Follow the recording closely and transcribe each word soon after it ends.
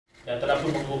yang telah pun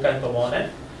mengumpulkan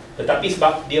permohonan, tetapi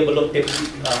sebab dia belum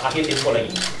akhir tempoh lagi.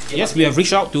 Yes, we have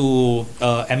reached out to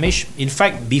MH. In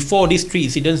fact, before these 3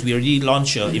 incidents, we already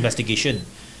launched investigation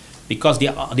because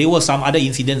there were some other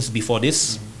incidents before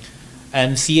this,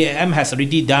 and CAAM has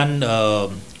already done a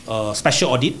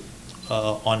special audit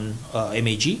on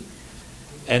MAG,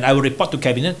 and I will report to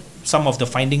Cabinet some of the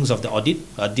findings of the audit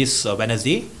this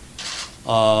Wednesday.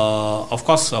 Of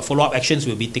course, follow-up actions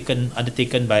will be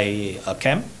undertaken by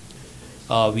CAAM.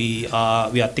 We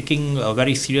are taking a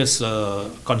very serious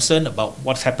concern about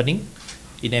what's happening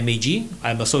in MAG.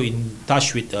 I'm also in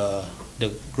touch with the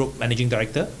Group Managing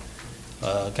Director,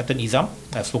 Captain Izam.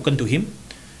 I've spoken to him,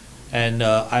 and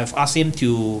I've asked him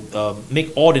to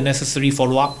make all the necessary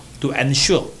follow-up to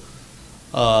ensure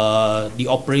the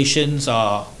operations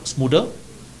are smoother,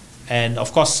 and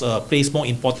of course place more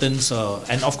importance,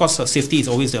 and of course safety is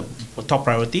always the top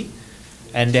priority,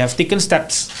 and they have taken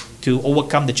steps to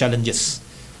overcome the challenges.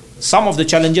 Some of the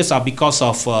challenges are because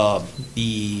of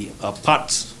the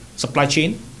parts supply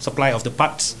chain, supply of the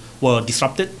parts were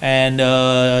disrupted, and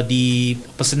the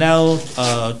personnel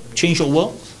changeover,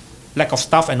 lack of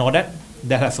staff and all that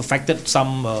has affected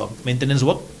some maintenance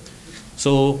work.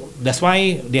 So that's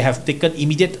why they have taken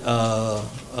immediate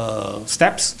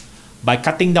steps by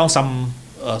cutting down some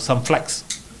flights,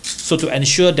 so to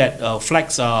ensure that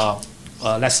flights are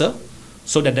lesser,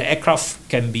 so that the aircraft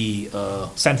can be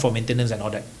sent for maintenance and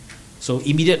all that. So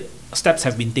immediate steps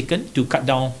have been taken to cut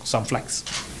down some flights.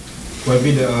 Well,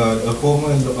 a former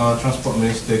Transport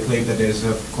Minister claimed that there's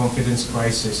a confidence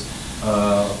crisis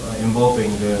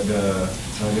involving the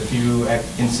few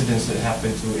incidents that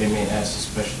happened to MAS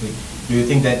especially. Do you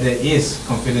think that there is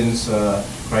confidence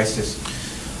crisis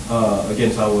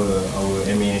against our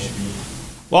MAHB?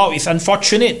 Well, it's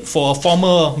unfortunate for a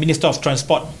former Minister of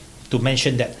Transport to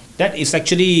mention that. That is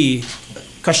actually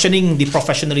questioning the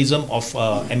professionalism of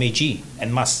MAG and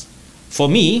MAS. For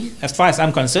me, as far as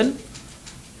I'm concerned,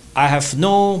 I have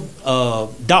no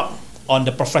doubt on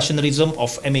the professionalism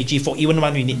of MAG for even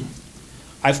 1 minute.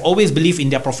 I've always believed in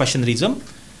their professionalism.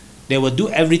 They will do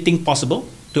everything possible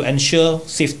to ensure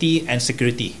safety and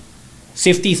security.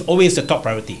 Safety is always the top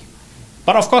priority.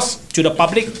 But of course, to the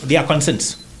public, there are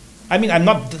concerns. I mean, I'm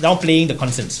not downplaying the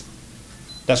concerns.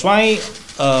 That's why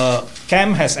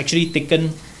CAAM has actually taken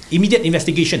immediate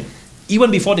investigation,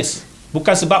 even before this.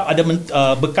 Bukan sebab ada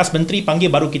bekas menteri panggil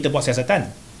baru kita buat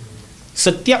siasatan.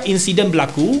 Setiap insiden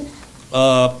berlaku,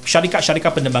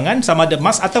 syarikat-syarikat penerbangan, sama ada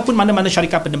MAS ataupun mana-mana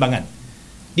syarikat penerbangan,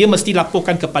 dia mesti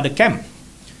laporkan kepada CAAM.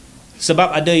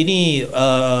 Sebab ada ini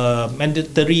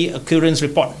mandatory occurrence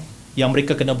report yang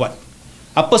mereka kena buat.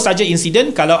 Apa saja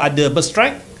insiden, kalau ada bus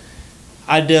strike,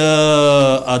 ada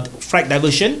flight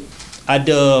diversion,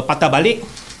 ada patah balik,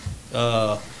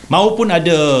 maupun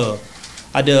ada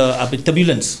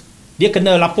turbulence, dia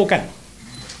kena laporkan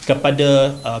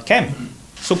kepada CAAM.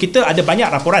 So kita ada banyak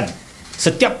laporan.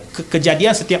 Setiap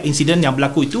kejadian, setiap insiden yang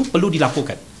berlaku itu perlu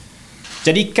dilaporkan.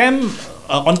 Jadi CAAM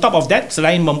on top of that,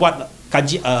 selain membuat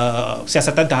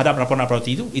siasatan terhadap laporan-laporan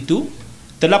itu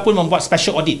telah pun membuat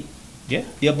special audit.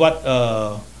 Dia buat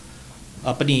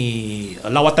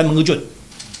lawatan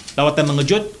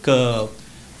mengejut ke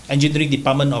Engineering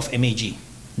Department of MAG.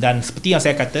 Dan seperti yang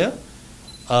saya kata,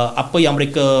 apa yang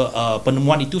mereka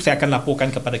penemuan itu saya akan laporkan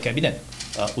kepada Kabinet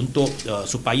untuk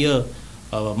supaya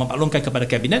memaklumkan kepada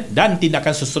Kabinet, dan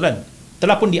tindakan susulan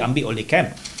telah pun diambil oleh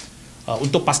CAAM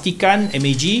untuk pastikan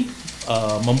MAG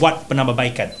membuat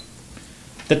penambahbaikan.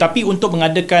 Tetapi untuk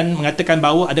mengatakan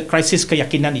bahawa ada krisis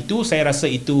keyakinan itu, saya rasa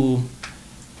itu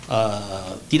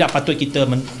tidak patut kita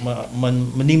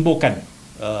menimbulkan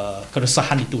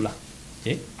keresahan itulah.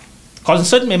 Okay.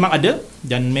 Concern memang ada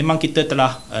dan memang kita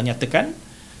telah nyatakan,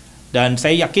 dan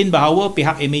saya yakin bahawa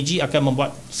pihak MAG akan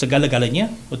membuat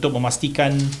segala-galanya untuk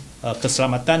memastikan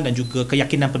keselamatan dan juga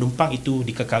keyakinan penumpang itu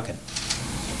dikekalkan.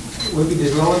 Well, the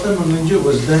lawatan menunjuk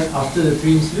was done after the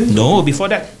 3 incidents? No, before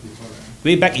that.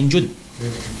 Way back in June.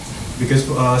 Because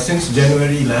since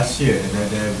January last year,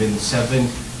 there have been seven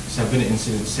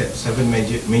incidents, seven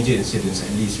major incidents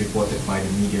at least reported by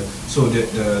the media. So the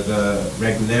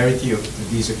regularity of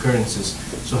these occurrences.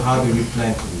 So how do we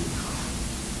plan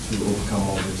to overcome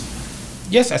all this?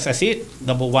 Yes, as I said,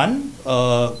 number one,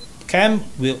 CAAM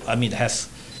has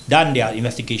done their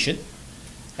investigation,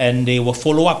 and they will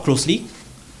follow up closely.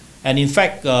 And in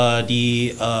fact, the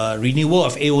renewal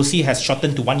of AOC has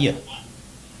shortened to 1 year.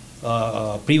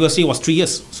 Previously was 3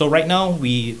 years. So right now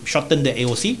we shortened the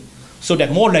AOC so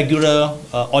that more regular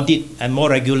audit and more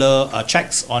regular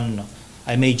checks on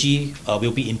MAG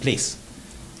will be in place.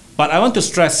 But I want to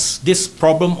stress this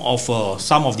problem of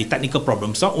some of the technical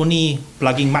problems, not only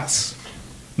plugging mats.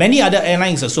 Many other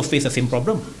airlines also face the same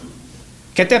problem.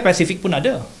 Cathay Pacific pun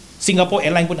ada, Singapore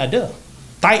Airlines pun ada,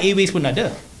 Thai Airways pun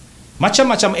ada.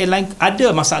 Macam-macam airline ada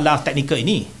masalah teknikal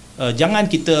ini. Jangan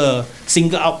kita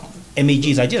single out MAG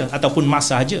saja ataupun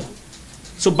MAS saja.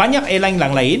 So banyak airline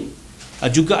yang lain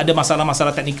juga ada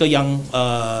masalah-masalah teknikal yang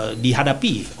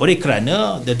dihadapi oleh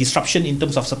kerana the disruption in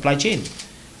terms of supply chain.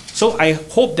 So I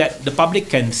hope that the public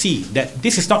can see that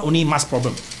this is not only MAS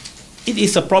problem. It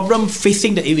is a problem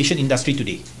facing the aviation industry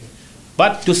today.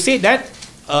 But to say that,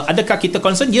 adakah kita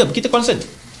concern? Ya, kita concern.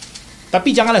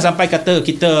 Tapi janganlah sampai kata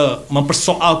kita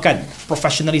mempersoalkan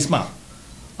profesionalisme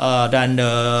dan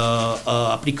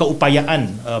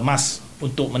keupayaan MAS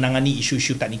untuk menangani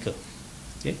isu-isu teknikal.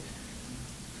 Okay.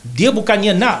 Dia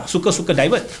bukannya nak suka-suka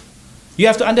divert. You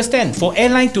have to understand, for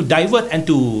airline to divert and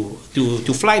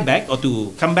to fly back or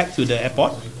to come back to the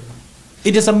airport,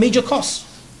 it is a major cost.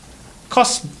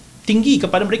 Cost tinggi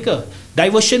kepada mereka.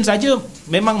 Diversion saja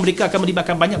memang mereka akan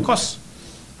melibatkan banyak kos,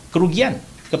 kerugian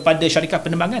kepada syarikat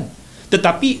penerbangan.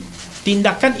 Tetapi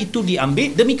tindakan itu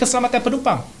diambil demi keselamatan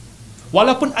penumpang.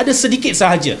 Walaupun ada sedikit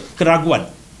sahaja keraguan,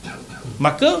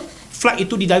 maka flight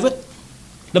itu di-divert.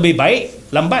 Lebih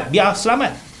baik lambat biar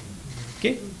selamat.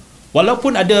 Okay?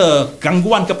 Walaupun ada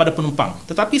gangguan kepada penumpang,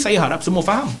 tetapi saya harap semua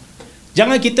faham.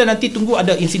 Jangan kita nanti tunggu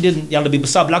ada insiden yang lebih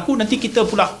besar berlaku, nanti kita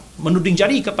pula menuding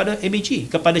jari kepada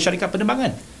MAG, kepada syarikat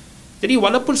penerbangan. Jadi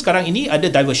walaupun sekarang ini ada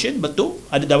diversion, betul,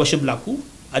 ada diversion berlaku,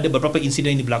 ada beberapa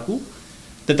insiden ini berlaku,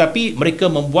 tetapi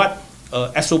mereka membuat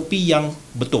SOP yang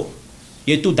betul,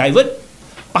 iaitu divert,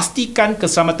 pastikan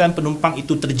keselamatan penumpang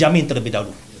itu terjamin terlebih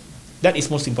dahulu. That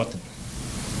is most important.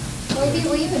 Were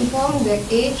you informed the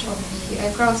age of the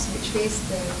aircraft which faced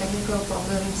the technical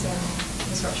problems and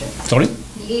disruption? Sorry?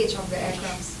 The age of the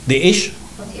aircraft. The age?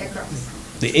 Of the aircraft.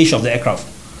 The age of the aircraft.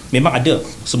 Memang ada.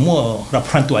 Semua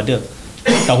laporan tu ada.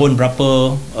 Tahun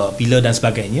berapa, bila dan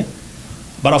sebagainya.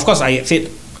 But of course, I said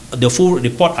the full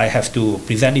report I have to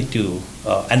present it to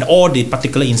and all the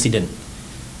particular incident.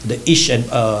 The each and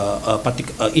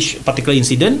each particular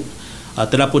incident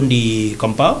telah pun di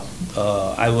compile.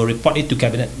 I will report it to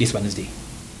Cabinet this Wednesday.